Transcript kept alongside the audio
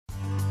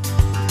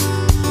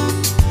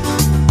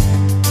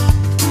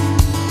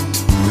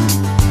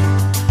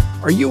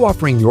Are you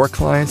offering your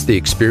clients the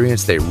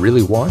experience they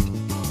really want?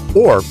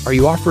 Or are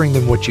you offering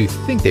them what you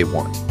think they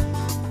want?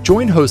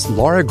 Join hosts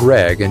Laura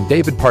Gregg and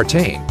David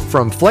Partain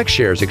from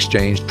FlexShares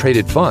Exchange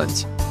Traded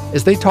Funds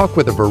as they talk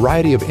with a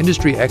variety of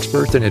industry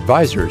experts and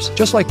advisors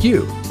just like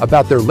you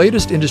about their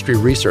latest industry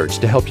research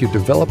to help you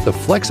develop the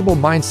flexible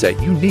mindset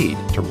you need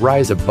to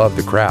rise above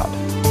the crowd.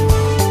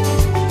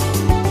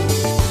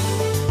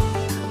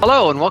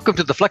 Hello, and welcome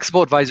to the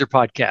Flexible Advisor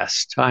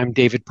Podcast. I'm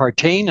David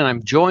Partain, and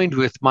I'm joined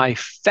with my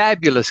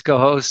fabulous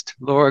co-host,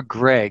 Laura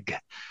Gregg.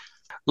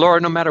 Laura,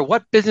 no matter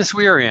what business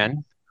we are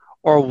in,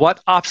 or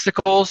what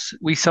obstacles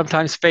we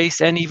sometimes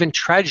face, and even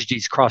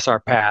tragedies cross our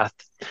path,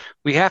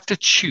 we have to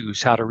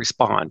choose how to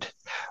respond.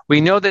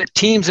 We know that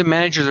teams and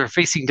managers are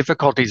facing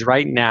difficulties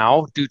right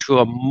now due to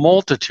a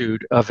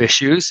multitude of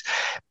issues,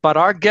 but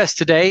our guest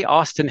today,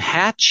 Austin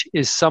Hatch,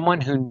 is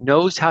someone who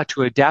knows how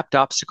to adapt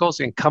obstacles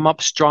and come up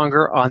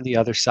stronger on the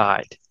other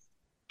side.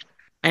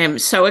 I am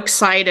so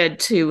excited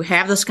to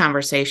have this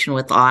conversation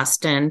with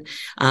Austin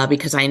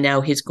because I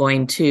know he's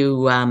going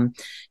to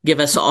give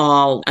us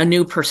all a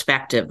new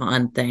perspective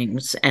on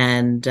things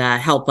and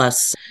help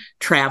us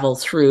travel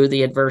through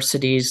the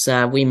adversities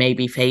we may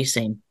be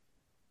facing.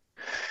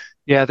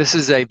 Yeah, this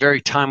is a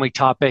very timely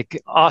topic.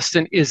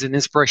 Austin is an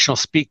inspirational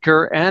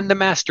speaker and the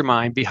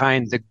mastermind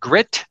behind the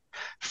GRIT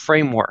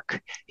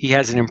framework. He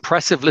has an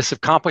impressive list of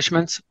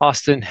accomplishments.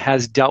 Austin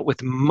has dealt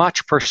with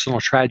much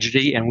personal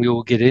tragedy, and we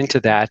will get into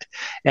that,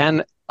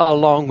 and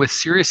along with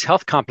serious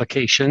health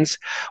complications,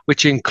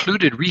 which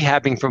included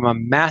rehabbing from a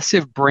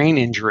massive brain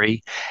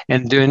injury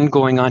and then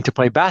going on to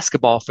play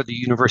basketball for the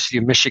University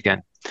of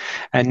Michigan.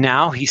 And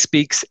now he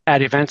speaks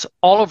at events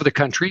all over the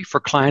country for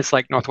clients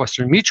like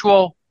Northwestern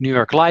Mutual, New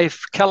York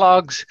Life,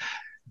 Kellogg's,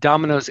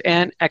 Domino's,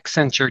 and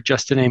Accenture,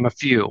 just to name a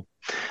few.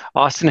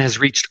 Austin has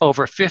reached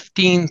over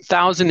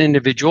 15,000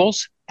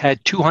 individuals,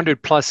 had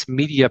 200 plus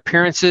media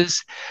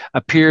appearances,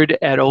 appeared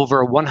at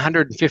over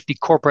 150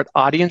 corporate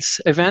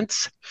audience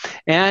events,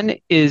 and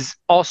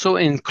also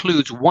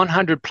includes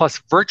 100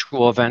 plus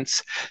virtual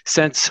events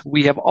since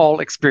we have all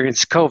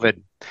experienced COVID.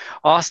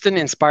 Austin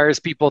inspires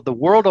people the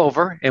world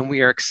over, and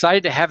we are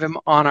excited to have him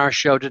on our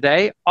show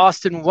today.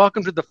 Austin,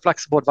 welcome to the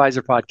Flexible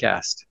Advisor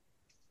Podcast.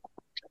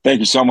 Thank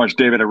you so much,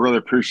 David. I really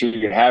appreciate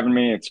you having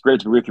me. It's great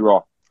to be with you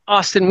all.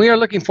 Austin, we are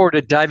looking forward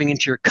to diving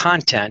into your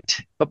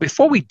content. But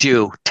before we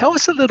do, tell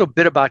us a little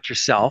bit about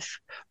yourself,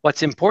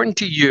 what's important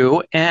to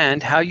you,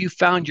 and how you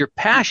found your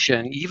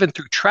passion, even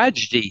through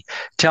tragedy,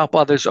 to help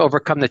others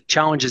overcome the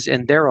challenges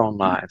in their own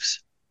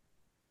lives.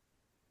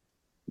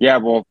 Yeah,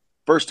 well,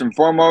 first and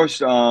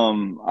foremost,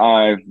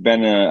 I've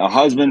been a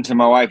husband to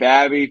my wife,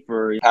 Abby,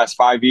 for the past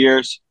 5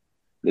 years.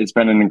 It's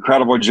been an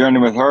incredible journey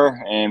with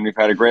her, and we've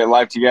had a great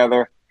life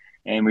together.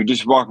 And we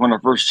just welcomed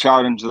our first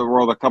child into the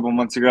world a couple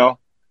months ago.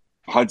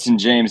 Hudson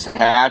James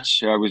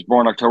Hatch was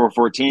born October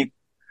 14th,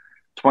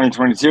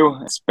 2022.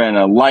 It's been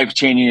a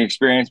life-changing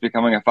experience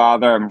becoming a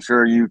father. I'm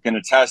sure you can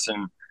attest,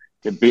 and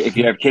if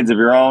you have kids of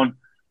your own,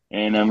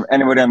 and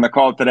anybody on the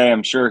call today,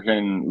 I'm sure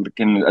can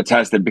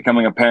attest that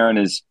becoming a parent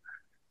is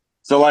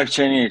a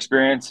life-changing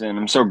experience. And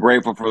I'm so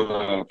grateful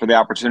for the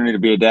opportunity to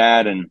be a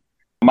dad. And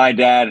my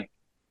dad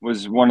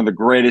was one of the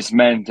greatest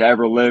men to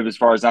ever live, as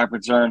far as I'm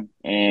concerned.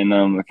 And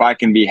if I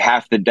can be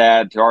half the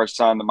dad to our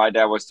son that my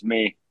dad was to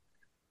me,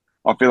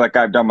 I'll feel like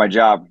I've done my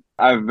job.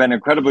 I've been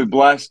incredibly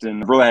blessed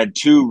and really had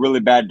 2 really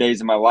bad days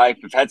in my life.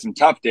 I've had some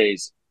tough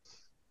days,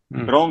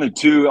 but only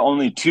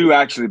two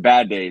actually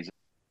bad days.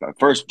 The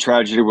first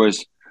tragedy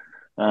was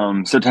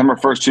September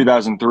 1st,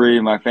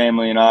 2003. My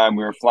family and I, we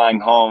were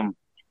flying home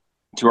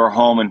to our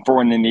home in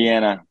Fort Wayne,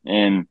 Indiana.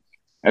 And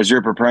as we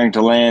were preparing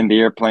to land, the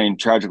airplane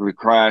tragically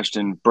crashed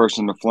and burst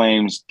into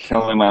flames,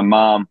 killing my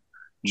mom,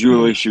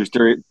 Julie. She was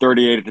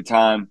 38 at the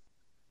time.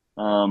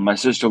 My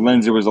sister,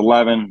 Lindsay, was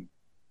 11.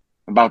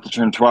 About to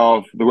turn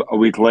 12 a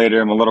week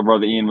later. My little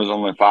brother Ian was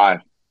only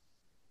 5.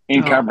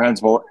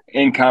 Incomprehensible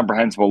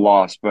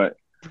loss. But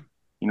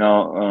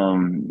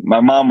my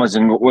mom was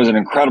an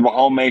incredible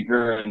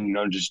homemaker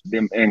and just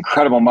an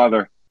incredible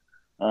mother.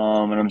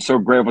 And I'm so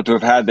grateful to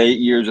have had the 8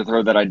 years with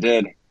her that I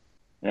did.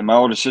 And my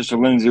older sister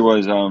Lindsay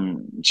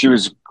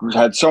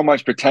had so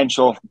much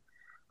potential,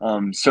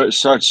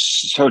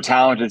 so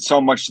talented,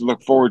 so much to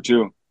look forward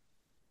to.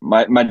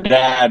 My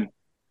dad,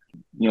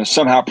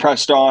 somehow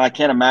pressed on. I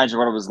can't imagine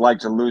what it was like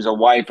to lose a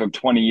wife of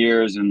 20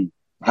 years and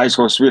high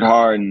school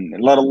sweetheart, and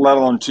let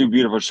alone 2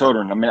 beautiful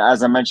children. I mean,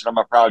 as I mentioned, I'm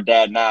a proud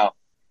dad now.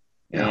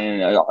 Yeah.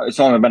 And it's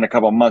only been a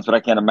couple of months, but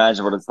I can't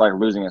imagine what it's like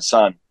losing a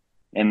son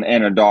and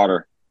a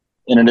daughter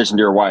in addition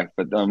to your wife.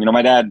 But,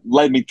 my dad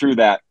led me through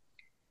that.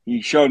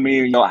 He showed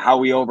me, how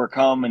we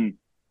overcome and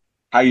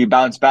how you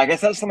bounce back.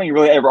 It's not something you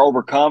really ever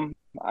overcome.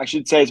 I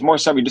should say it's more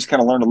something you just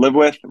kind of learn to live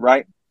with,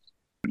 right?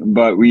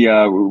 But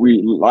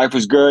life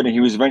was good, and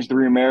he was eventually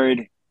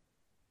remarried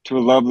to a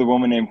lovely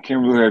woman named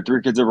Kimberly, who had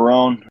 3 kids of her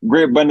own.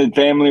 Great blended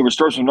family,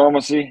 restored some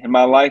normalcy in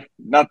my life.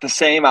 Not the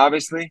same,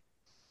 obviously,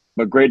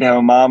 but great to have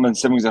a mom and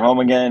siblings at home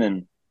again.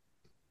 And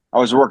I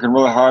was working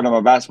really hard on my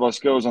basketball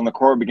skills on the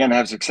court, began to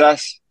have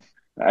success.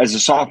 As a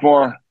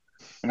sophomore,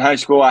 in high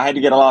school. I had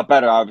to get a lot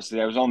better,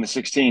 obviously. I was only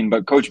 16,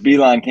 but Coach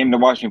Beeline came to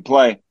watch me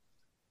play,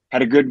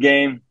 had a good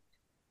game.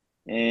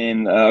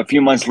 And a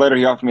few months later,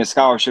 he offered me a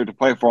scholarship to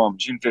play for him on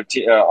June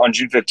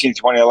 15th,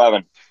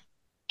 2011,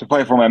 to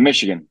play for him at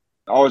Michigan.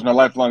 Always my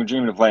lifelong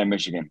dream to play in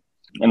Michigan.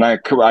 And I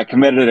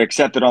committed,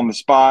 accepted on the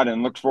spot,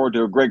 and looked forward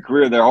to a great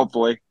career there,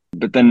 hopefully.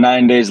 But then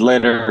 9 days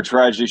later,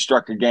 tragedy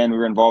struck again. We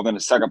were involved in a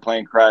second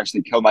plane crash.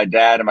 They killed my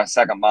dad and my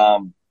second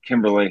mom,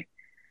 Kimberly,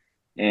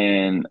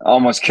 and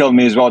almost killed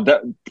me as well.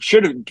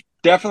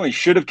 Definitely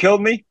should have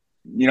killed me.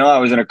 You know, I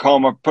was in a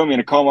coma, put me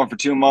in a coma for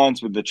 2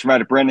 months with a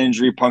traumatic brain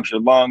injury,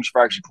 punctured lungs,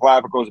 fractured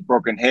clavicles,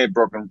 broken hip,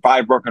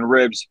 five broken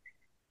ribs,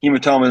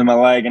 hematomas in my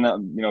leg,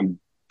 and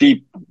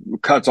deep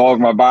cuts all over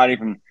my body.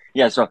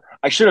 So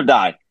I should have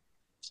died.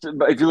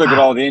 But if you look at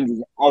all the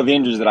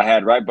injuries that I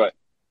had, right? But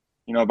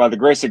by the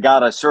grace of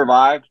God, I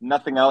survived.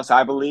 Nothing else,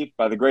 I believe.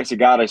 By the grace of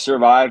God, I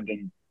survived,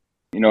 and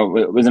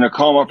was in a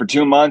coma for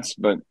 2 months,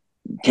 but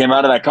came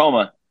out of that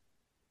coma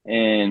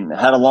and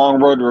had a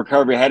long road to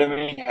recovery ahead of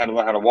me. Had to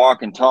learn how to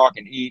walk and talk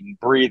and eat and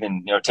breathe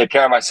and take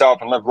care of myself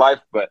and live life.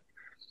 But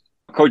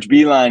Coach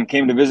Beeline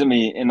came to visit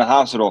me in the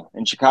hospital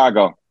in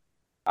Chicago.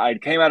 I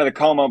came out of the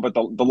coma, but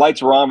the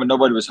lights were on, but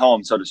nobody was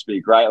home, so to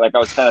speak. Right? Like I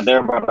was kind of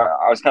there,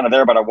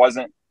 but I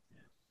wasn't.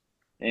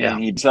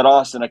 And He said,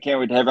 "Austin, I can't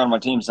wait to have you on my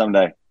team someday.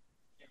 I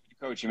can't wait to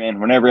coach you, man.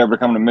 Whenever you ever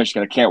come to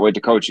Michigan, I can't wait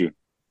to coach you."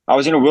 I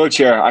was in a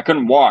wheelchair. I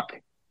couldn't walk.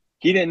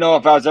 He didn't know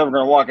if I was ever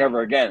going to walk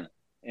ever again.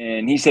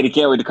 And he said he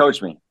can't wait to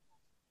coach me.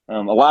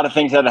 A lot of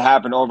things had to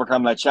happen to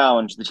overcome that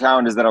challenge, the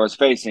challenges that I was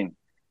facing,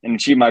 and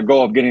achieve my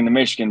goal of getting to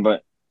Michigan.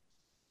 But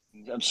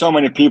so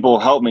many people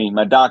helped me,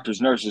 my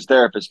doctors, nurses,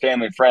 therapists,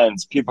 family,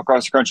 friends, people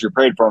across the country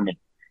prayed for me.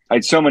 I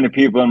had so many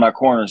people in my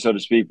corner, so to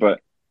speak. But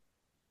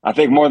I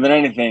think more than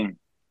anything,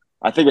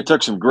 I think it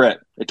took some grit.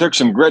 It took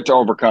some grit to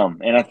overcome.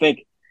 And I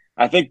think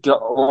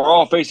we're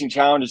all facing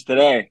challenges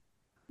today.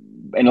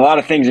 And a lot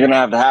of things are going to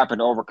have to happen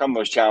to overcome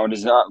those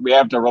challenges. We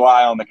have to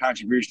rely on the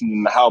contributions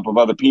and the help of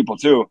other people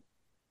too.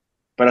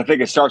 But I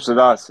think it starts with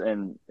us,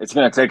 and it's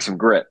going to take some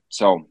grit.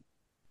 So,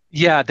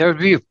 yeah, there would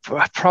be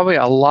probably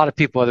a lot of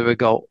people that would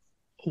go,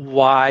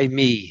 "Why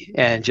me?"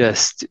 and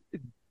just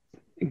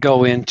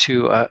go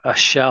into a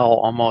shell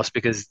almost,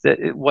 because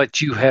what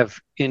you have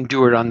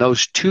endured on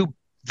those two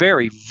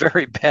very,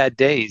 very bad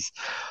days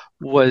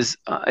was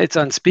it's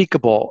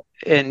unspeakable.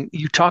 And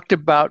you talked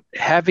about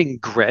having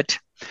grit,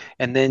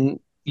 and then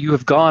you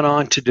have gone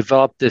on to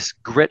develop this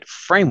grit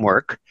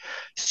framework.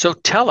 So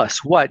tell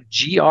us what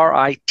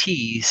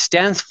GRIT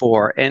stands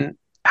for, and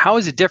how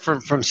is it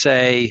different from,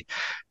 say,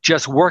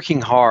 just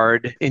working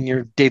hard in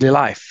your daily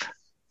life?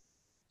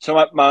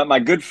 So my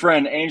good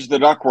friend, Angela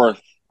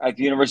Duckworth at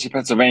the University of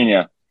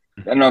Pennsylvania,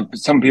 I know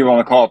some people on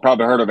the call have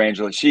probably heard of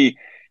Angela. She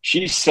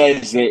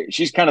says that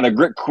she's kind of the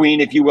grit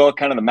queen, if you will,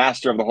 kind of the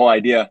master of the whole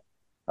idea.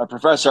 A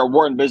professor at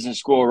Wharton Business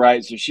School,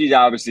 right? So she's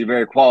obviously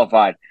very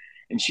qualified.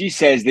 And she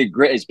says that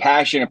grit is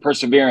passion and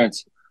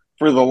perseverance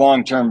for the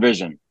long-term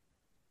vision.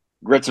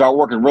 Grit's about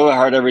working really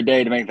hard every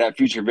day to make that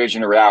future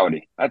vision a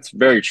reality. That's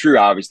very true,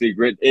 obviously.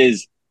 It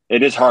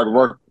is hard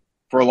work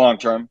for a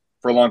long-term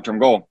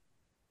goal.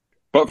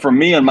 But for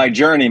me on my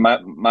journey,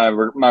 my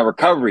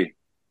recovery,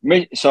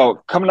 so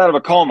coming out of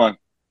a coma,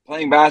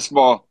 playing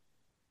basketball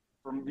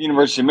from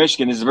University of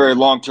Michigan is a very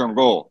long-term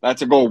goal.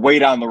 That's a goal way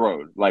down the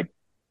road. Like,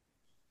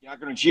 you're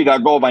not going to achieve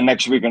that goal by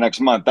next week or next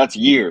month. That's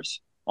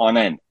years on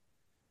end.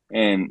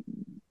 And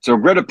so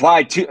grit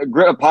applies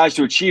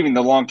to achieving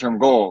the long-term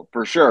goal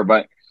for sure.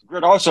 But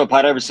grit also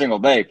applied every single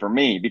day for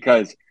me,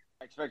 because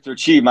I expect to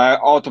achieve my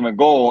ultimate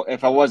goal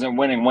if I wasn't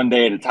winning one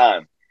day at a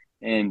time.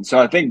 And so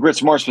I think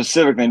grit's more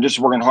specific than just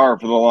working hard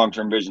for the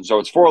long-term vision. So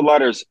it's 4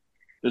 letters.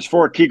 There's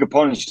 4 key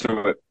components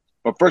to it.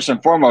 But first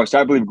and foremost,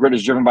 I believe grit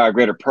is driven by a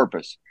greater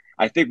purpose.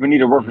 I think we need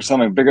to work for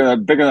something bigger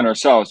than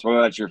ourselves,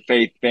 whether that's your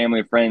faith,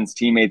 family, friends,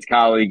 teammates,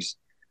 colleagues,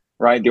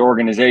 right? The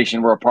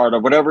organization we're a part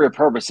of, whatever your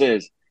purpose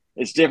is.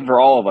 It's different for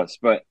all of us.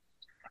 But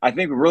I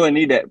think we really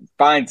need to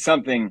find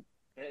something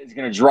that is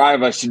going to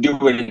drive us to do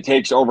what it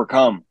takes to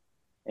overcome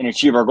and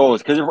achieve our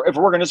goals. Because if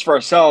we're working just for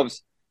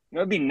ourselves,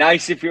 it'd be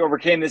nice if we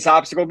overcame this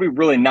obstacle. It'd be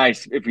really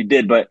nice if we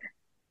did. But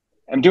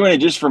I'm doing it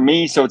just for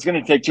me, so it's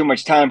going to take too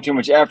much time, too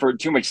much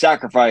effort, too much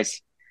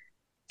sacrifice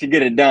to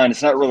get it done.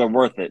 It's not really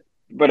worth it.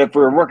 But if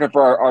we're working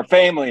for our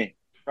family,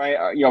 right,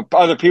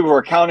 other people who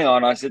are counting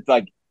on us, it's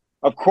like,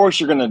 of course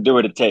you're going to do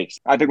what it takes.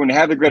 I think when you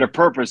have the greater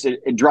purpose,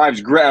 it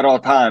drives grit at all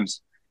times,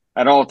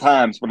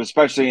 but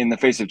especially in the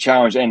face of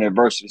challenge and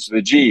adversity. So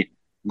the G,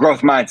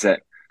 growth mindset.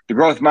 The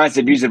growth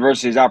mindset views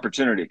adversity as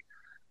opportunity.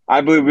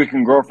 I believe we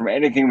can grow from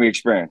anything we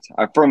experience.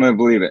 I firmly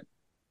believe it.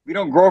 We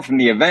don't grow from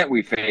the event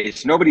we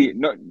face. Nobody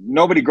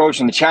grows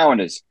from the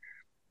challenges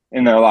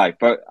in their life.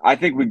 But I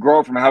think we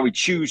grow from how we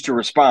choose to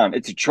respond.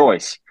 It's a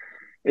choice.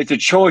 It's a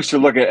choice to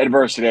look at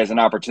adversity as an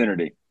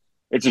opportunity.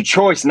 It's a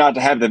choice not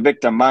to have the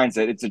victim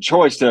mindset. It's a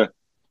choice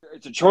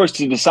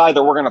to decide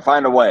that we're going to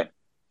find a way.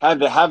 I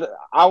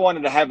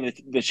wanted to have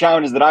the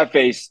challenges that I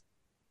faced.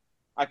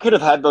 I could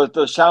have had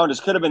those challenges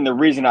could have been the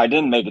reason I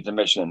didn't make it to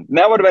Michigan. And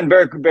that would have been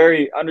very,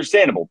 very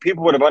understandable.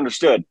 People would have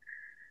understood.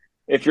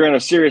 if you're in a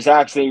serious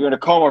accident, you're in a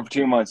coma for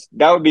 2 months,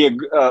 that would be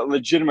a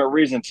legitimate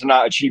reason to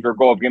not achieve your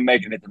goal of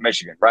making it to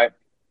Michigan, right?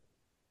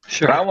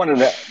 Sure.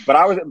 But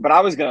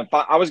I was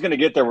gonna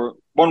get there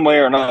one way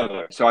or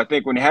another. So I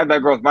think when you have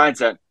that growth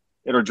mindset,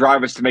 it'll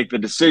drive us to make the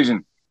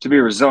decision to be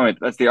resilient.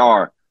 That's the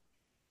R.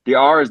 The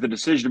R is the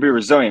decision to be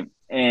resilient.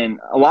 And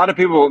a lot of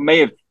people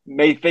may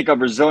think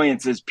of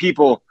resilience as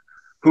people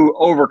who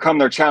overcome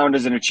their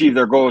challenges and achieve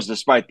their goals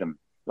despite them.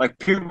 Like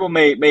people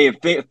may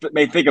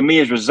think of me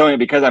as resilient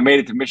because I made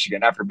it to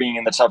Michigan after being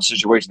in the tough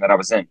situation that I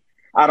was in.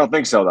 I don't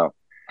think so, though.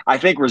 I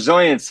think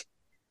resilience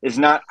is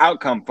not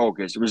outcome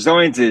focused.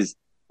 Resilience is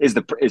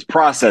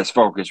process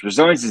focused.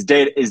 Resilience is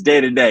day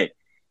to day.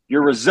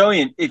 You're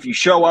resilient if you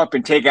show up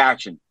and take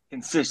action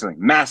consistently,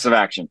 massive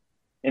action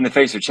in the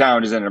face of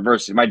challenges and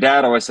adversity. My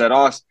dad always said,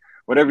 "Us,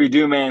 whatever you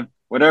do, man,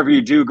 whatever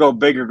you do, go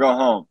big or go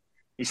home."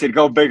 He said,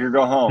 "Go big or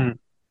go home."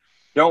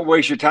 Don't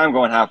waste your time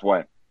going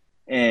halfway.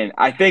 And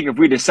I think if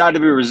we decide to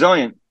be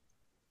resilient,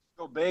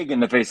 go big in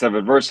the face of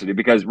adversity,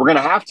 because we're going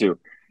to have to.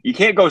 You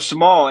can't go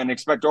small and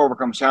expect to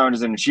overcome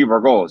challenges and achieve our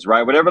goals,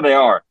 right? Whatever they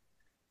are.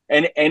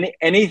 And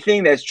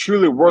anything that's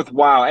truly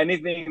worthwhile,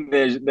 anything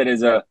that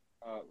is a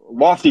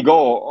lofty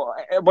goal,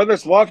 whether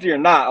it's lofty or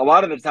not, a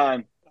lot of the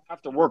time you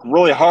have to work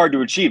really hard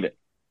to achieve it.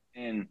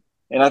 And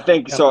I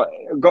think so.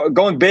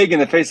 Going big in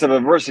the face of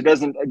adversity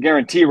doesn't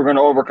guarantee we're going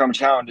to overcome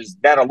challenges.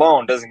 That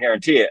alone doesn't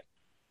guarantee it.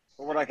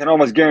 But what I can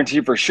almost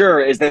guarantee for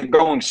sure is that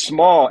going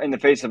small in the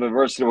face of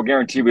adversity will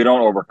guarantee we don't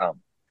overcome.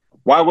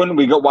 Why wouldn't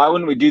we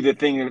do the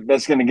thing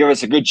that's going to give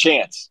us a good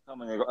chance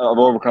of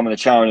overcoming the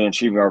challenge and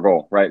achieving our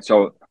goal, right?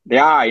 So the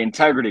I,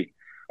 integrity.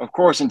 Of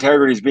course,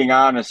 integrity is being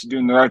honest,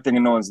 doing the right thing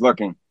and no one's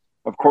looking.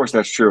 Of course,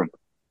 that's true.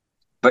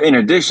 But in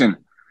addition,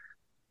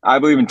 I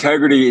believe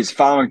integrity is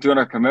following through on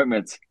our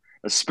commitments,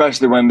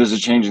 especially when there's a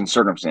change in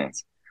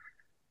circumstance.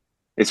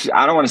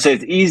 I don't want to say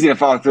it's easy to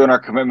follow through on our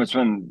commitments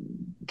when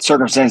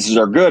circumstances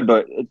are good,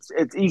 but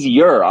it's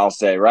easier, I'll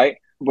say, right?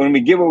 When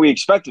we get what we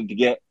expected to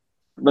get,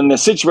 when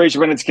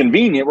it's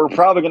convenient, we're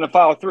probably going to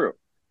follow through.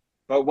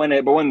 But when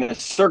the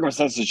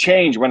circumstances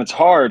change, when it's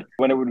hard,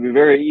 when it would be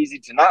very easy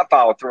to not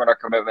follow through on our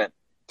commitment,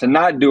 to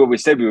not do what we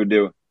said we would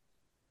do, it's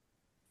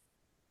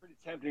pretty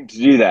tempting to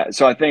do that.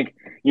 So I think,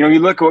 you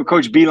look at what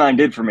Coach Beilein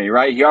did for me,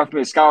 right? He offered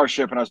me a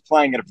scholarship and I was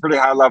playing at a pretty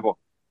high level,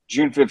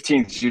 June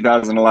 15th,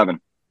 2011.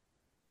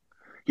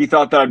 He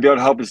thought that I'd be able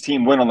to help his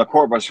team win on the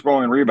court by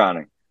scoring and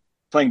rebounding,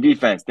 playing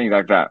defense, things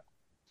like that.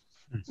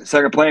 The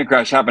second plane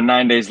crash happened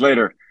 9 days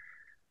later.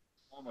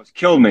 Almost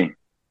killed me.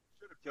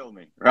 Should have killed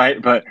me,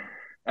 right? But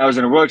I was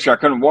in a wheelchair. I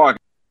couldn't walk.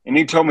 And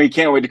he told me he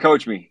can't wait to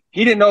coach me.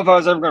 He didn't know if I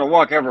was ever going to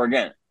walk ever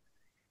again.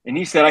 And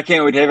he said, I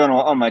can't wait to have him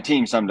on my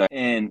team someday.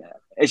 And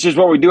it's just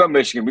what we do at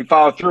Michigan. We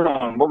follow through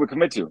on what we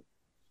commit to.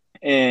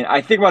 And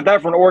I think about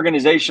that from an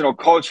organizational,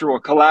 cultural,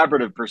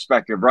 collaborative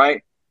perspective,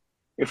 right?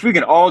 If we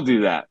can all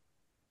do that,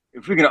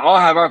 if we can all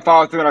have our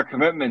follow through and our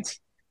commitments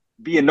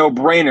be a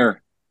no-brainer,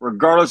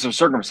 regardless of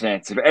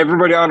circumstance, if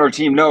everybody on our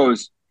team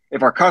knows,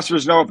 if our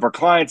customers know, if our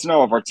clients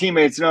know, if our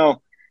teammates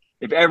know,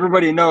 if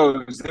everybody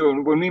knows that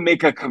when we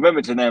make a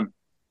commitment to them,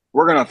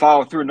 we're going to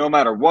follow through no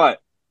matter what,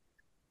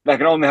 that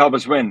can only help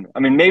us win.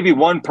 I mean, maybe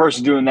one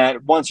person doing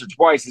that once or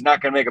twice is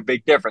not going to make a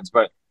big difference,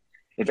 but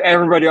if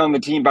everybody on the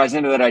team buys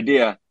into that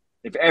idea,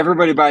 if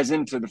everybody buys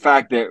into the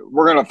fact that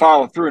we're going to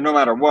follow through no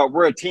matter what,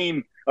 we're a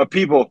team of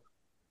people,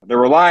 they're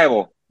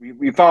reliable,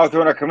 we follow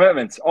through on our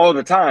commitments all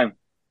the time,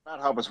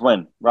 that'll help us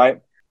win, right?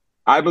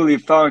 I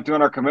believe following through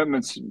on our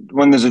commitments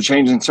when there's a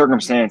change in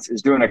circumstance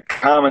is doing a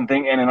common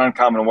thing in an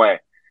uncommon way.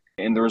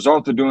 And the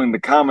result of doing the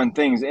common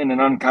things in an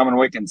uncommon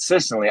way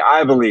consistently,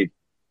 I believe,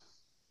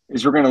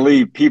 is we're going to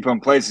leave people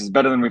and places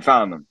better than we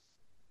found them.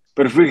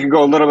 But if we can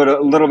go a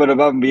little bit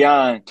above and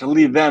beyond to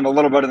leave them a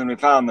little better than we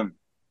found them,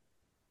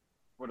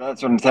 well,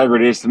 that's what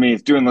integrity is to me.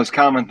 It's doing those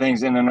common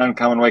things in an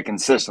uncommon way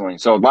consistently.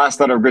 So last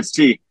letter of Grit's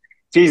T.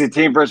 T is the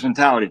team first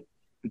mentality.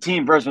 The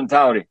team first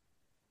mentality.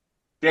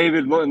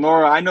 David and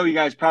Laura, I know you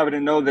guys probably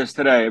didn't know this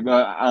today,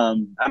 but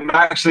I'm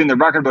actually in the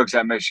record books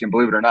at Michigan,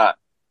 believe it or not.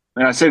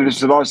 And I say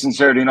this with all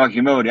sincerity and all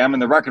humility. I'm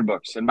in the record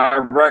books, and my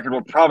record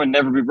will probably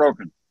never be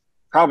broken.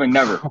 Probably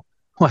never.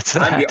 What's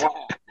that?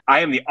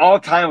 I am the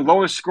all-time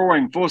lowest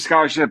scoring full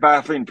scholarship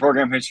athlete in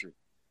program history.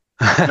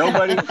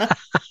 Nobody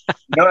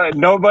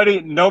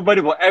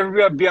will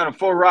ever be on a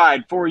full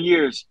ride 4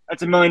 years.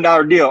 That's $1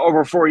 million deal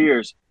over 4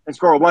 years and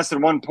score less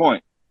than 1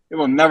 point. It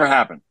will never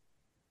happen.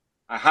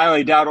 I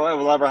highly doubt it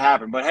will ever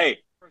happen. But hey,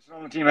 the person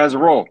on the team has a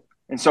role.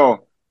 And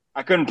so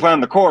I couldn't play on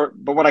the court,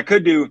 but what I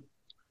could do,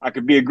 I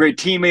could be a great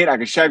teammate. I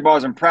could shag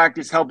balls in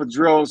practice, help with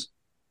drills,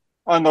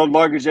 unload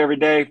luggage every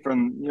day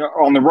from,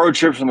 on the road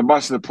trips, from the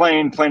bus to the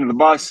plane to the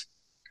bus,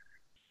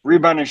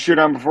 rebound and shoot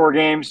on before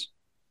games,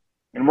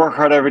 and work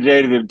hard every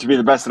day to be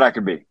the best that I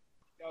could be.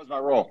 That was my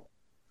role.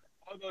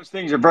 All those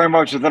things are very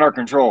much within our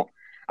control.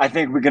 I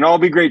think we can all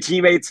be great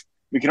teammates.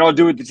 We can all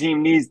do what the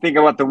team needs. Think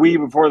about the we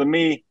before the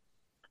me.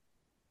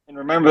 And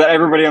remember that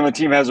everybody on the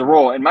team has a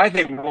role. And my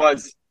thing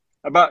was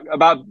about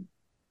adding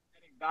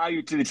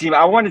value to the team.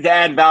 I wanted to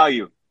add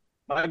value.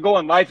 My goal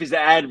in life is to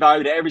add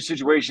value to every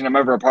situation I'm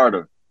ever a part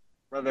of.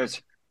 whether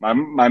it's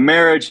my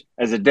marriage,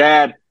 as a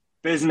dad,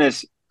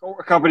 business,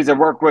 companies I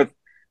work with,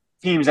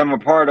 teams I'm a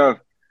part of.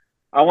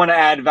 I want to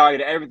add value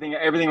to everything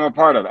I'm a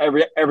part of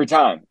every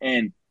time.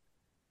 And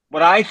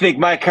what I think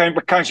my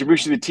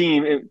contribution to the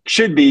team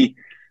should be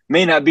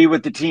may not be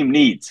what the team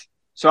needs.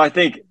 So I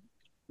think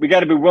we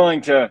got to be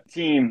willing to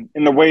team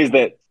in the ways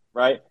that,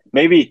 right?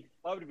 Maybe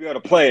I'd love to be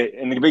able to play it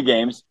in the big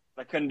games.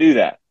 I couldn't do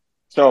that.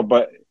 So,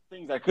 but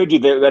things I could do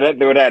that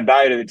would add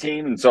value to the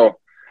team. And so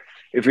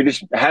if we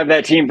just have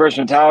that team first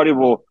mentality,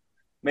 we'll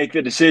make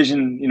the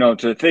decision,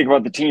 to think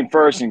about the team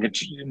first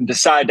and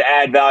decide to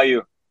add value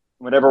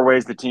in whatever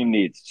ways the team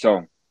needs.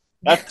 So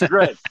that's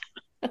great.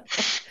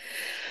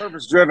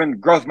 Purpose-driven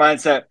growth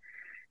mindset.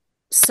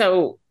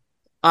 So,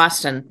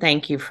 Austin,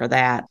 thank you for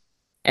that.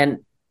 And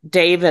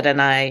David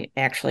and I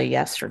actually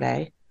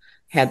yesterday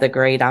had the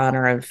great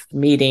honor of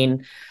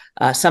meeting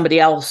somebody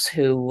else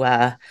who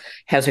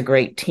has a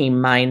great team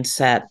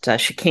mindset.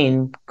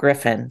 Shaquem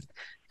Griffin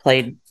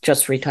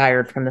just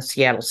retired from the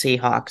Seattle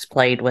Seahawks,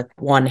 played with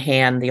one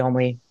hand, the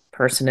only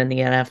person in the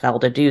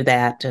NFL to do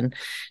that. And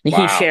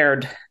He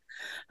shared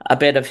a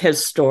bit of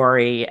his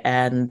story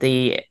and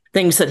the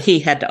things that he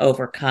had to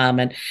overcome.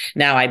 And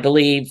now I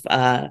believe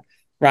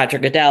Roger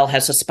Goodell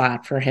has a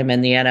spot for him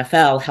in the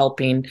NFL,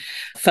 helping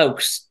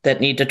folks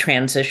that need to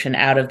transition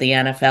out of the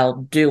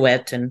NFL do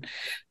it and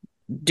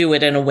do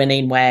it in a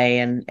winning way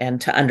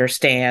and to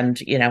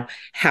understand,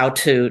 how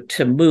to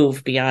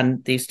move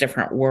beyond these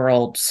different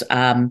worlds.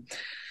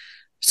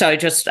 So I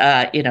just,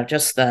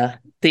 just the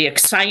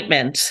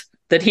excitement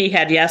that he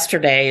had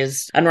yesterday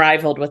is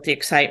unrivaled with the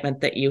excitement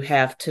that you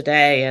have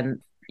today.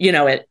 And,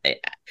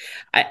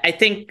 I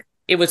think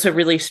it was a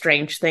really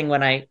strange thing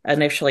when I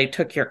initially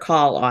took your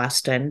call,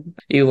 Austin.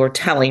 You were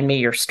telling me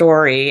your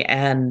story.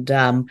 And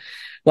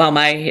while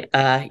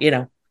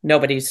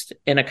nobody's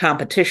in a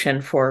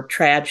competition for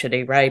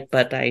tragedy, right?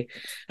 But I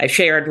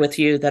shared with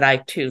you that I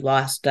too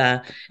lost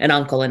an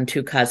uncle and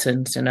two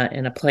cousins in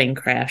a plane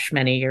crash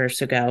many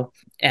years ago.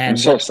 And I'm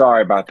so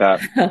sorry about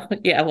that.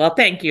 Yeah, well,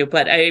 thank you.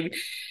 But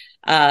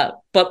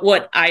but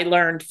what I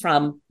learned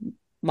from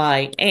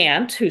my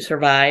aunt who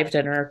survived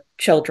and her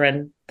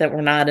children that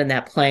were not in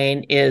that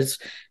plane is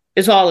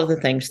all of the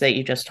things that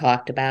you just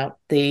talked about.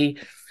 The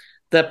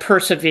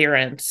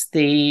perseverance,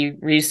 the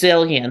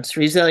resilience.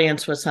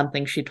 Resilience was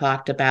something she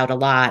talked about a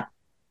lot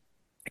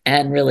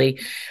and really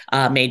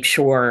made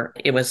sure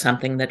it was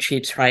something that she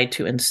tried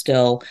to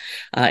instill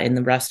in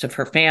the rest of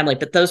her family.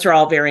 But those are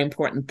all very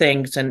important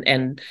things.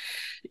 And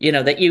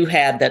that you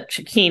had, that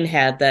Shaquem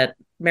had, that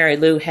Mary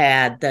Lou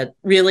had, that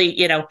really,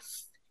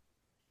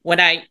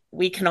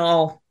 we can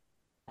all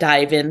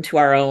dive into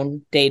our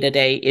own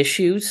day-to-day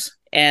issues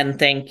and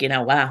think,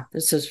 wow,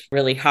 this is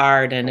really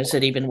hard. And is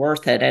it even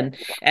worth it? And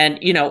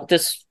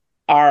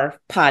our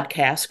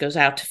podcast goes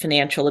out to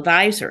financial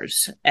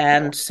advisors.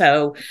 And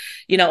so,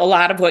 a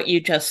lot of what you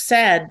just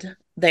said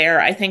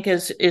there, I think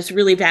is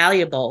really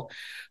valuable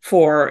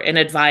for an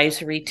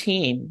advisory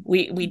team.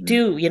 We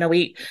do,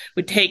 we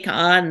take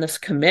on this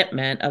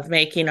commitment of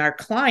making our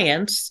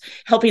clients,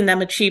 helping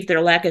them achieve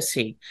their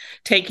legacy,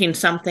 taking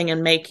something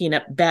and making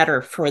it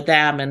better for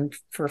them and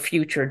for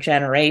future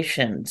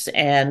generations.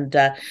 And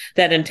that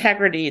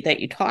integrity that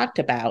you talked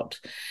about,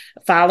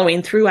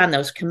 following through on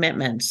those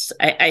commitments,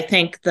 I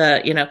think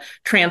the,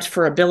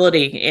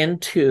 transferability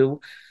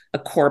into a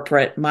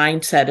corporate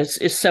mindset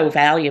is so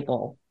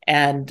valuable.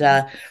 And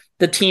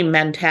the team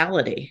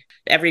mentality.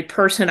 Every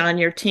person on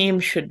your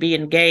team should be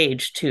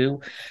engaged to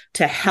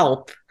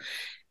help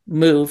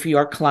move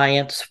your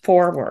clients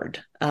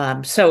forward.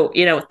 So,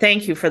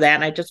 thank you for that.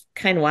 And I just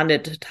kind of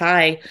wanted to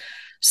tie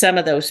some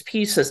of those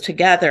pieces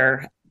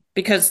together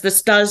because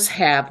this does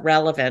have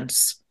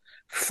relevance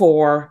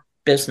for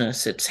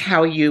business. It's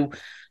how you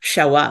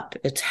show up.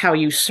 It's how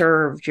you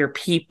serve your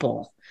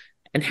people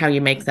and how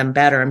you make them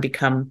better and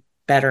become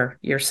better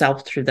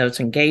yourself through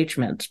those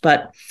engagements.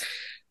 But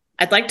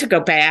I'd like to go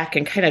back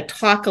and kind of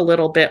talk a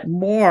little bit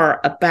more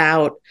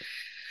about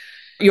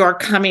your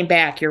coming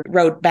back, your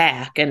road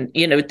back. And,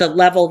 the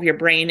level of your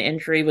brain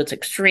injury was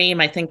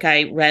extreme. I think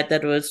I read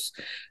that it was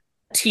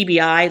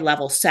TBI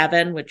level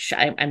 7, which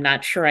I'm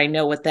not sure I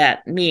know what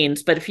that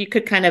means. But if you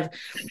could kind of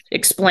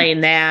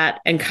explain that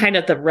and kind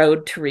of the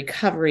road to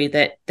recovery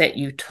that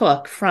you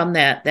took from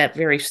that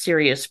very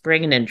serious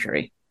brain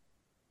injury.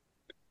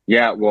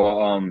 Yeah,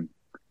 well,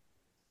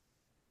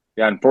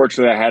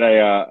 unfortunately, I had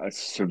a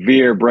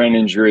severe brain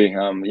injury.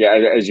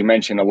 As you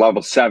mentioned, a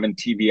level 7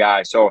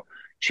 TBI. So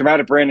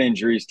traumatic brain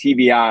injuries,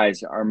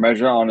 TBIs, are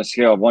measured on a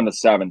scale of 1 to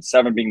 7,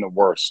 7 being the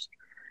worst.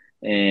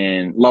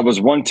 And levels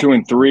 1, 2,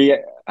 and 3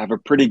 have a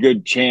pretty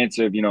good chance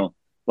of,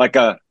 like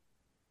a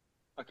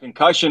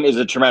concussion is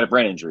a traumatic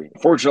brain injury.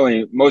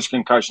 Fortunately, most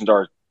concussions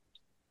are,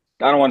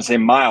 I don't want to say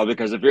mild,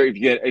 because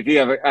if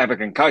you have a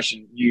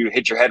concussion, you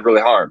hit your head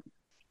really hard.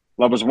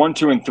 Levels 1,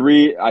 2, and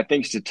 3, I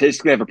think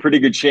statistically have a pretty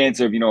good chance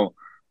of,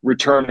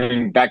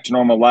 returning back to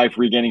normal life,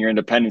 regaining your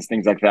independence,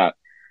 things like that.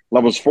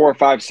 Levels 4,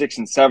 5, 6,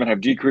 and 7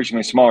 have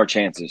decreasingly smaller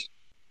chances.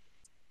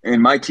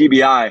 In my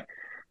TBI,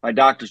 my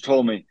doctors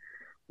told me,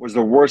 was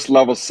the worst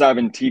level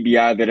 7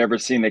 TBI they'd ever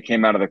seen that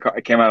came out of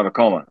a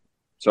coma.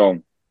 So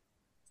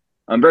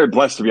I'm very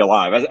blessed to be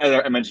alive.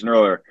 As I mentioned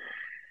earlier,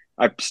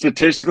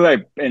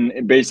 statistically,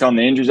 and based on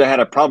the injuries I had,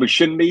 I probably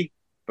shouldn't be,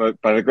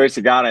 but by the grace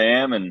of God, I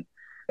am. And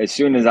as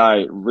soon as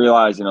I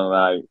realized,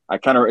 that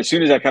as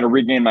soon as I kind of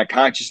regained my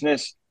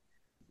consciousness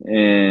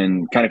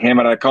and kind of came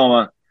out of the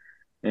coma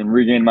and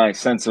regained my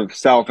sense of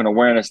self and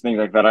awareness, things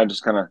like that, I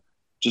just kind of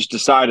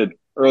decided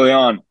early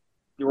on,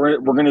 we're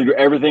going to do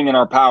everything in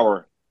our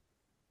power.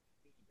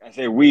 I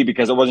say we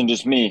because it wasn't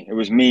just me. It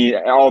was me,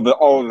 all of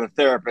the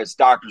therapists,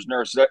 doctors,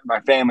 nurses,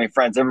 my family,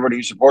 friends, everybody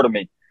who supported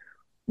me.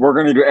 We're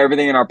going to do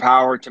everything in our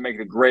power to make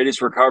the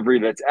greatest recovery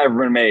that's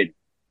ever been made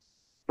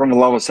from a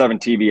level 7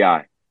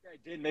 TBI.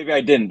 Maybe I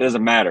didn't.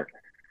 Doesn't matter.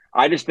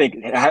 I just think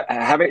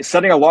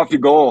setting a lofty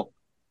goal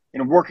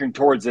and working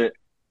towards it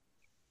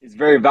is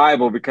very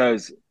valuable,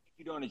 because if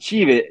you don't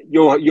achieve it,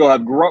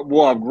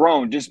 we'll have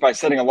grown just by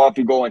setting a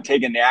lofty goal and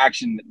taking the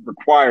action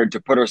required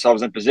to put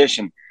ourselves in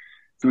position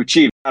to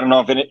achieve. I don't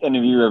know if any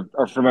of you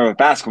are familiar with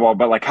basketball,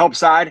 but like help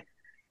side,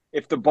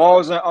 if the ball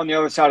is on the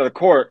other side of the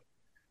court,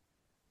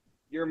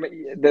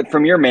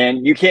 from your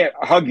man, you can't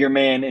hug your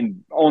man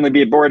and only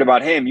be worried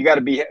about him. You got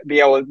to be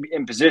able to be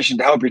in position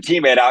to help your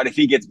teammate out if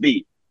he gets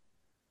beat.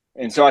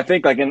 And so I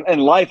think like in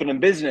life and in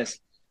business,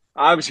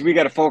 obviously we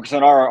got to focus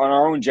on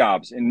our own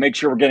jobs and make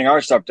sure we're getting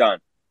our stuff done.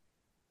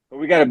 But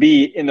we got to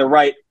be in the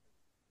right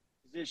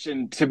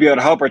position to be able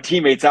to help our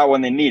teammates out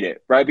when they need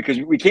it, right? Because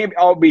we can't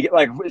all be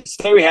like,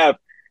 say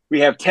we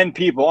have 10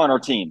 people on our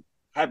team,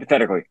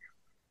 hypothetically.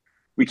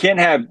 We can't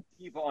have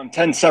people on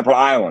 10 separate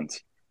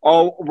islands,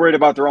 all worried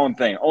about their own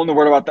thing, only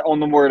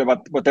worried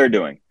about what they're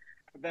doing,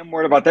 them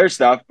worried about their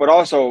stuff, but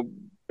also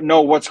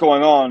know what's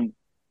going on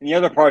in the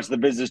other parts of the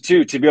business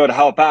too, to be able to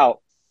help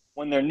out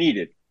when they're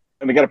needed.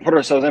 And we got to put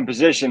ourselves in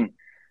position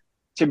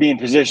to be in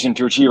position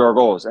to achieve our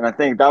goals. And I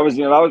think that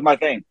was my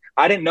thing.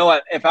 I didn't know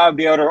if I would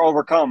be able to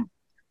overcome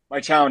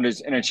my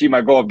challenges and achieve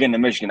my goal of getting to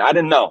Michigan. I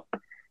didn't know,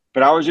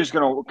 but I was just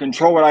going to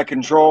control what I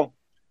control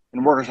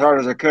and work as hard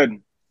as I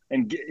could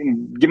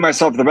and give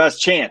myself the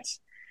best chance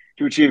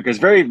to achieve. Because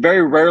very,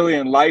 very rarely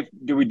in life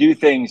do we do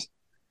things.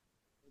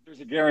 There's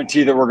a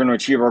guarantee that we're going to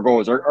achieve our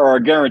goals, or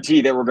a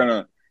guarantee that we're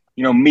going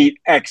to, meet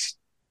X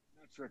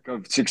metric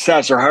of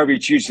success, or however you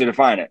choose to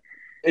define it.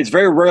 It's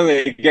very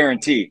rarely a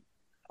guarantee.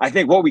 I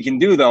think what we can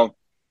do though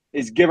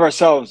is give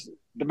ourselves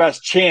the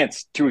best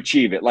chance to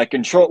achieve it. Like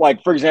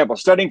for example,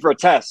 studying for a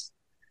test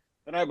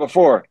the night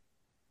before,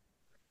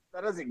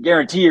 that doesn't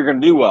guarantee you're going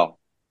to do well.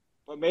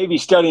 But maybe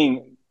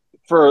studying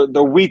for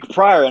the week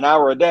prior, an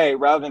hour a day,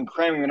 rather than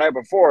cramming the night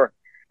before,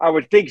 I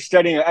would think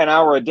studying an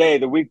hour a day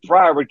the week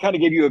prior would kind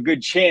of give you a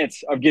good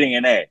chance of getting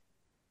an A.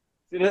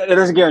 It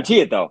doesn't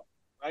guarantee it though,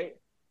 right?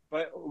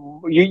 But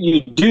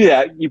you do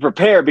that, you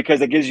prepare, because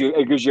it gives you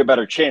a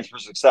better chance for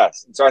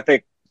success. And so I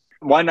think,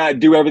 why not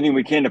do everything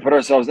we can to put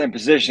ourselves in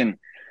position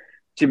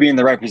to be in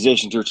the right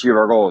position to achieve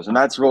our goals? And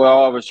that's really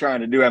all I was trying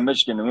to do at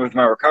Michigan. And with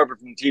my recovery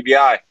from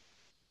TBI,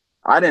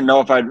 I didn't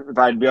know if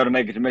I'd be able to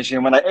make it to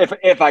Michigan.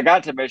 If I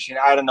got to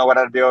Michigan, I didn't know what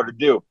I'd be able to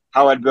do,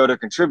 how I'd be able to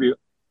contribute.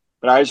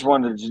 But I just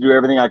wanted to do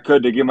everything I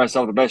could to give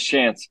myself the best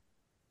chance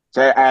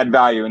to add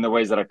value in the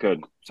ways that I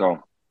could.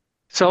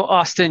 So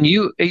Austin,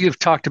 you've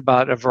talked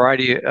about a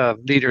variety of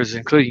leaders,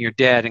 including your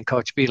dad and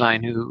Coach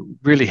Beilein, who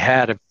really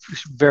had a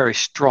very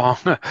strong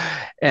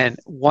and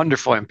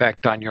wonderful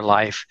impact on your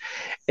life.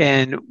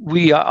 And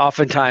we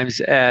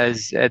oftentimes,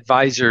 as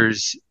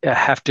advisors,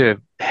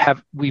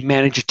 we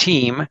manage a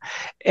team.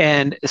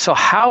 And so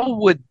how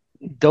would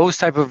those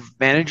type of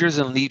managers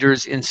and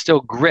leaders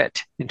instill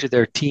grit into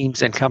their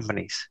teams and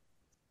companies?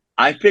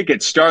 I think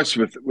it starts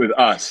with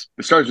us.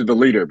 It starts with the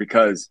leader,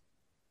 because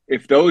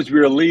if those we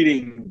are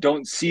leading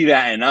don't see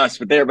that in us,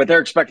 but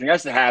they're expecting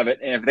us to have it,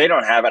 and if they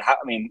don't have it,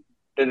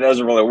 it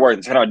doesn't really work.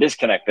 It's kind of a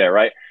disconnect there,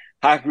 right?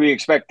 How can we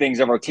expect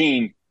things of our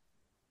team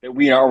that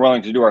we are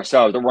willing to do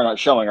ourselves, that we're not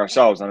showing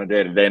ourselves on a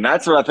day-to-day? And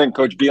that's what I think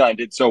Coach Beilein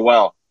did so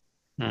well.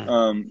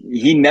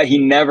 He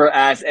never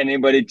asked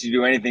anybody to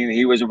do anything that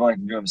he wasn't willing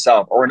to do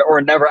himself,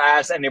 or never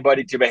asked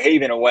anybody to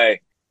behave in a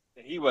way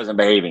that he wasn't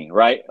behaving,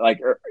 right? Like,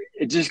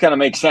 it just kind of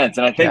makes sense.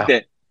 And I think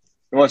that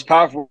the most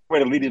powerful way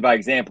to lead is by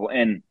example.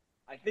 And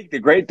I think the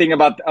great thing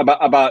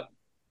about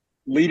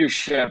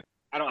leadership,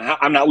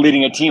 I'm not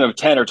leading a team of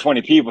 10 or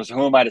 20 people, so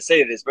who am I to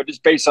say this? But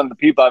just based on the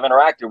people I've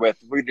interacted with,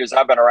 leaders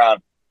I've been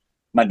around,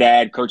 my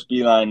dad, Coach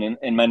Beilein,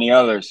 and many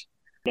others.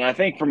 And I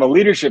think from a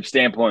leadership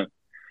standpoint,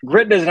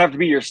 grit doesn't have to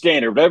be your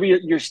standard. Whatever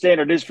your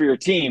standard is for your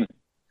team,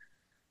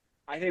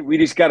 I think we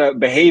just got to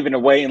behave in a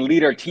way and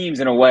lead our teams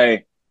in a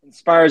way that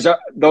inspires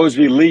those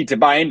we lead to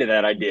buy into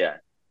that idea,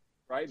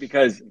 right?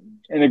 Because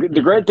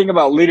the great thing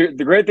about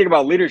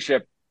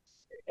leadership,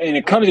 and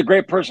it comes with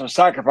great personal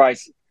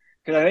sacrifice,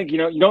 because I think,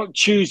 you don't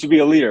choose to be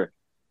a leader.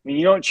 I mean,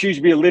 you don't choose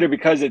to be a leader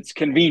because it's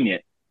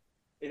convenient.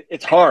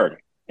 It's hard.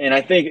 And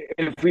I think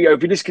if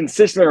we just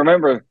consistently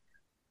remember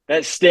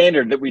that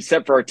standard that we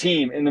set for our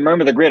team, and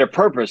remember the greater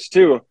purpose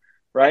too,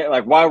 right?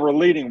 Like why we're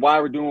leading,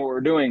 why we're doing what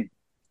we're doing.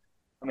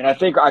 I mean, I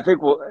think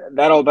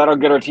that'll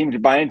get our team to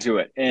buy into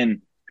it.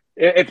 And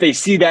if they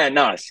see that in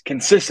us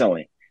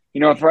consistently.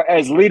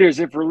 As leaders,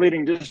 if we're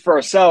leading just for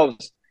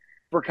ourselves,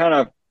 we're kind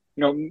of,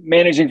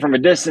 managing from a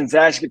distance,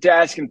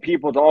 asking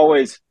people to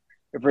always,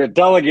 if we're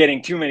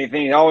delegating too many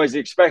things, always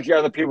expecting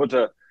other people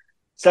to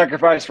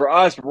sacrifice for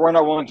us, but we're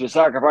not willing to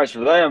sacrifice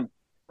for them,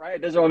 right?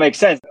 It doesn't really make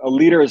sense. A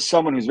leader is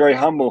someone who's very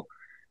humble,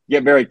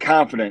 yet very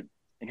confident,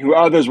 and who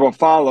others will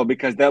follow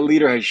because that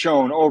leader has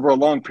shown over a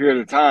long period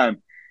of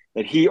time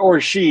that he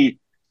or she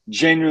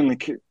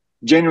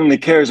genuinely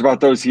cares about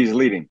those he's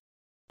leading.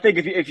 I think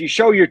if you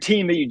show your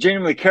team that you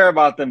genuinely care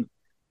about them,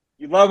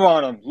 you love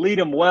on them, lead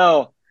them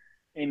well,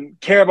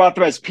 and care about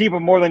them as people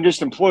more than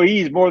just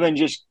employees, more than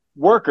just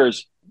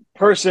workers,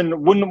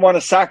 person wouldn't want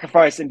to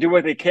sacrifice and do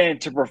what they can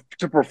to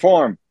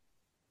perform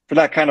for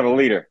that kind of a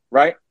leader,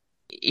 right?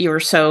 You're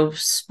so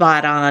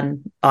spot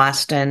on,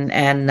 Austin.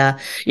 And,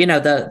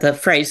 the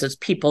phrase is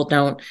people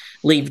don't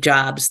leave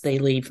jobs, they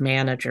leave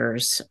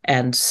managers.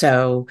 And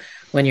so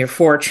when you're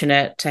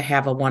fortunate to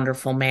have a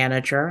wonderful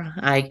manager,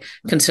 I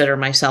consider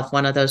myself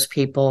one of those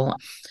people,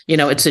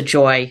 it's a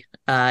joy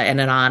and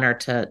an honor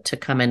to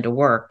come into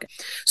work.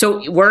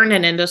 So we're in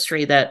an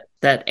industry that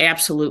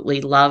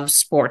absolutely loves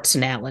sports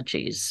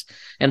analogies.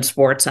 And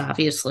sports,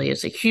 obviously,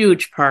 is a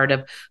huge part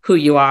of who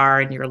you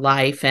are in your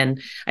life.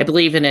 And I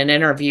believe in an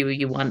interview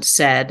you once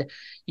said,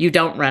 you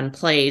don't run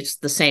plays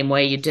the same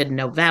way you did in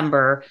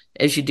November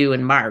as you do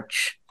in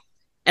March.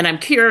 And I'm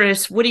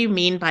curious, what do you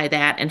mean by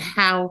that? And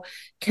how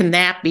can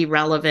that be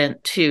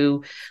relevant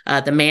to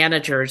the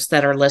managers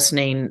that are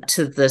listening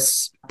to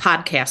this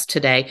podcast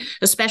today,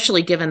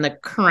 especially given the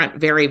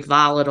current very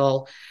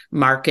volatile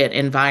market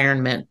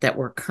environment that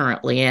we're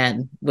currently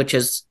in, which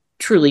is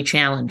truly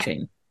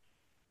challenging?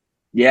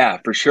 Yeah,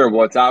 for sure.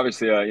 Well, it's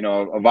obviously a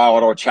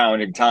volatile,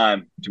 challenging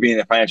time to be in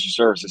the financial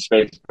services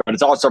space, but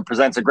it also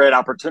presents a great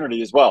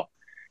opportunity as well.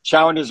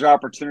 Challenges are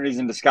opportunities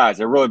in disguise.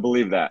 I really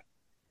believe that.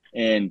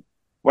 And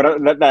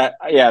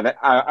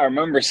I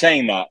remember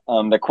saying that.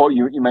 The quote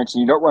you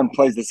mentioned: "You don't run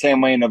plays the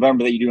same way in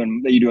November that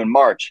you do in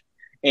March."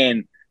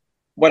 And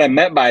what I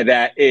meant by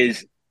that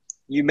is,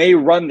 you may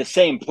run the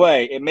same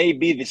play. It may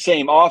be the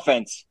same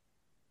offense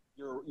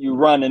you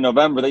run in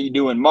November that you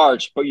do in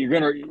March, but you're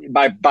gonna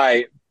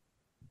by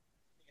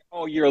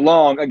all year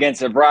long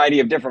against a variety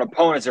of different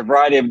opponents, a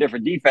variety of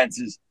different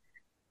defenses,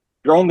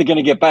 you're only going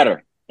to get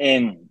better.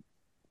 And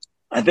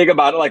I think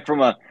about it like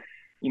from a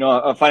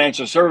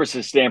financial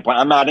services standpoint.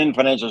 I'm not in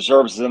financial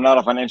services. I'm not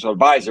a financial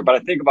advisor, but I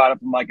think about it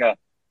from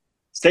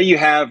say you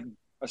have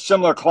a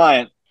similar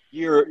client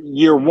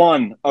year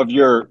one of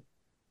your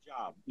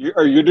job,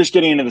 you're just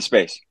getting into the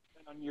space.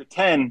 And on year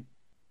 10,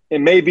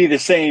 it may be the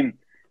same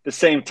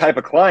type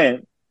of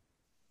client,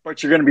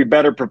 but you're going to be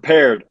better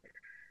prepared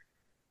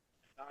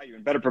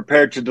and better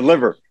prepared to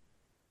deliver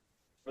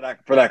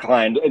for that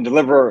client and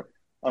deliver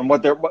on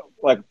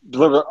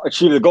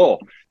achieve the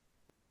goal.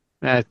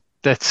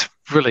 That's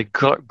really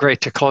great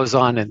to close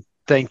on, and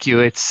thank you.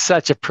 It's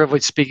such a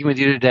privilege speaking with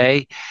you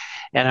today,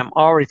 and I'm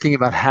already thinking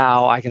about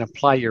how I can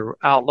apply your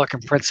outlook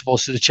and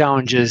principles to the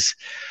challenges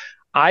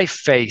I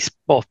face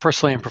both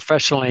personally and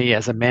professionally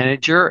as a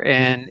manager.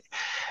 And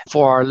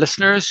for our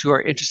listeners who are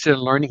interested in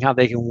learning how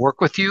they can work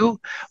with you,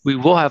 we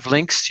will have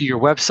links to your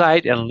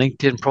website and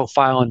LinkedIn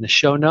profile in the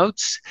show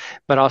notes.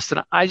 But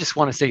Austin, I just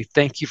want to say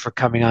thank you for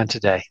coming on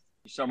today.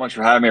 Thank you so much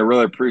for having me. I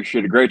really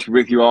appreciate it. Great to be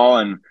with you all,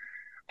 and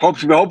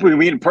hope we can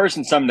meet in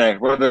person someday,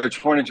 whether it's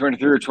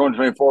 2023 or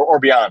 2024 or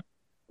beyond.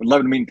 Would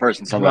love to meet in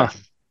person someday.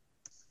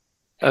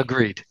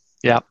 Agreed.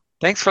 Yeah.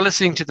 Thanks for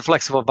listening to The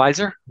Flexible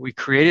Advisor. We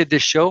created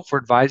this show for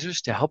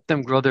advisors to help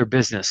them grow their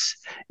business.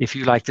 If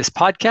you like this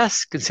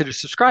podcast, consider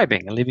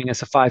subscribing and leaving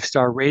us a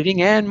 5-star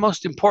rating, and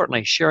most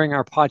importantly, sharing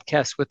our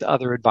podcast with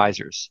other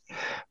advisors.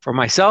 For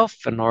myself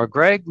and Laura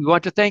Gregg, we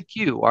want to thank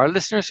you, our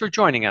listeners, for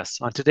joining us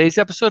on today's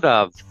episode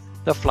of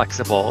The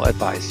Flexible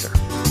Advisor.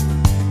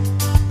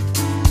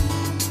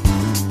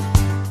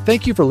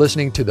 Thank you for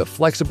listening to the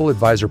Flexible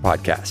Advisor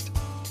podcast.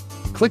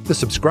 Click the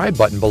subscribe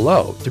button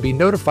below to be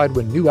notified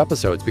when new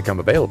episodes become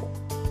available.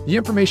 The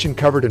information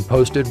covered and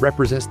posted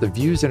represents the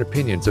views and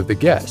opinions of the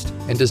guest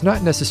and does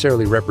not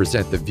necessarily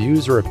represent the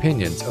views or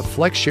opinions of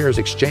FlexShares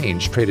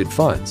Exchange Traded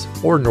Funds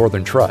or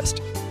Northern Trust.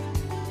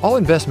 All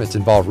investments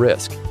involve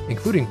risk,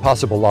 including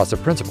possible loss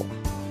of principal.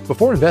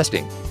 Before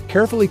investing,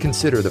 carefully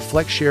consider the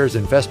FlexShares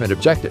investment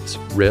objectives,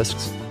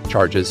 risks,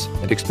 charges,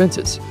 and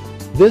expenses.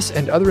 This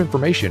and other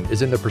information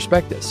is in the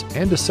prospectus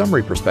and a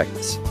summary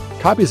prospectus,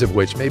 copies of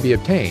which may be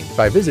obtained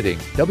by visiting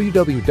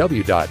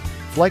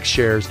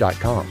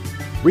www.flexshares.com.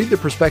 Read the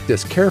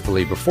prospectus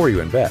carefully before you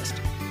invest.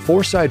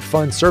 Foreside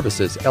Fund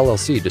Services,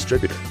 LLC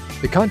distributor.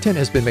 The content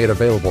has been made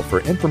available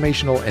for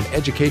informational and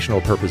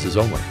educational purposes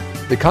only.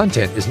 The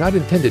content is not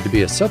intended to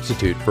be a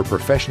substitute for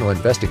professional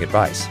investing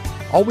advice.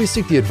 Always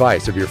seek the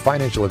advice of your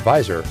financial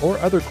advisor or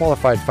other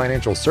qualified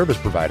financial service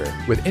provider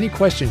with any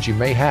questions you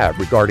may have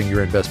regarding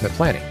your investment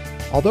planning.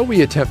 Although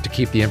we attempt to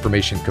keep the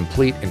information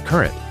complete and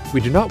current, we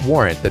do not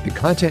warrant that the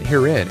content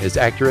herein is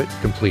accurate,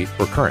 complete,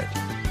 or current.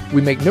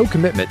 We make no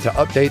commitment to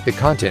update the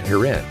content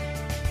herein.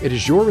 It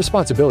is your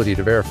responsibility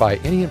to verify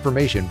any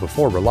information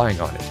before relying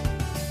on it.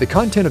 The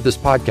content of this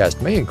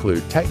podcast may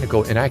include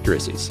technical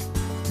inaccuracies.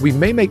 We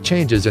may make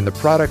changes in the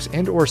products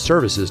and/or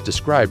services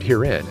described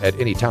herein at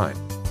any time.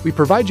 We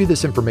provide you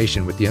this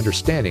information with the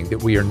understanding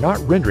that we are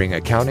not rendering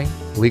accounting,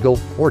 legal,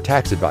 or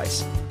tax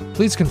advice.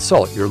 Please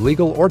consult your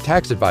legal or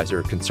tax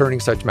advisor concerning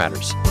such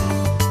matters.